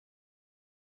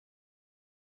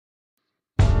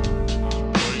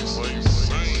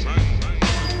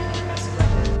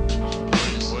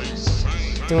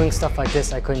doing stuff like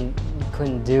this, I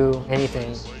couldn't do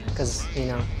anything because, you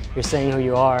know, you're saying who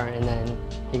you are and then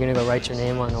you're gonna go write your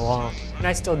name on the wall. And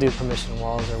I still do permission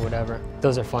walls or whatever.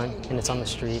 Those are fun and it's on the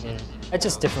street and it's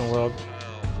just a different world.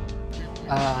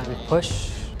 I'm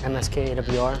Push, MSK,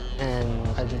 AWR, and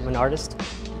I'm an artist.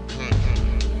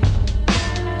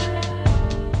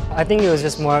 I think it was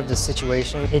just more of the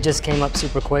situation. It just came up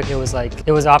super quick. It was like,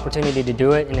 it was an opportunity to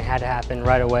do it and it had to happen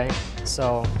right away.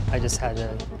 So I just had to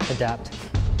adapt.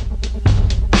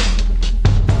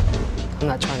 I'm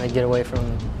not trying to get away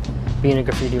from being a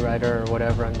graffiti writer or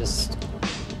whatever. I'm just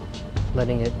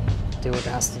letting it do what it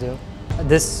has to do.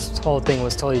 This whole thing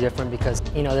was totally different because,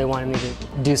 you know, they wanted me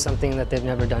to do something that they've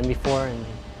never done before and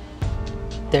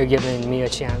they're giving me a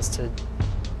chance to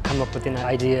come up with an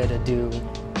idea to do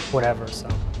whatever. So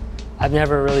I've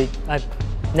never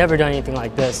done anything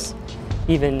like this.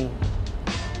 Even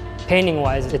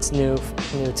painting-wise, it's new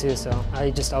too, so I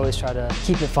just always try to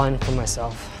keep it fun for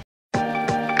myself.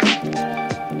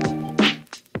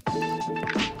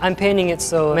 I'm painting it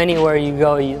so anywhere you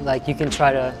go, you can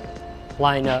try to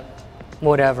line up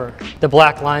whatever. The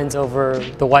black lines over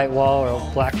the white wall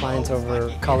or black lines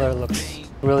over color looks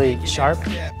really sharp.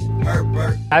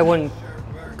 I wouldn't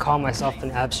call myself an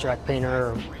abstract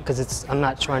painter because I'm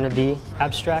not trying to be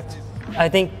abstract. I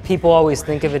think people always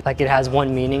think of it like it has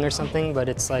one meaning or something, but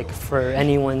it's like for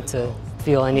anyone to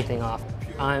feel anything off.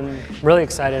 I'm really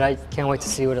excited. I can't wait to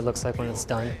see what it looks like when it's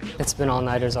done. It's been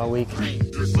all-nighters all week.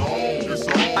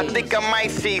 I think I might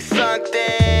see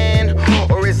something,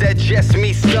 or is that just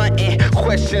me stunting?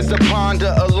 Questions to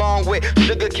ponder along with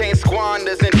sugarcane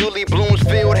squanders and Julie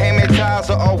Bloomsfield, Heyman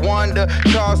tiles are a wonder.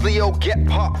 Charles Leo get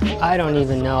pop. I don't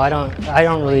even know. I don't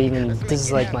really even. This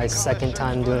is like my second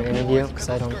time doing an interview because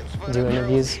I don't do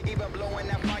interviews.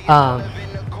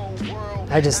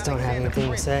 I just don't have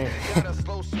anything to say.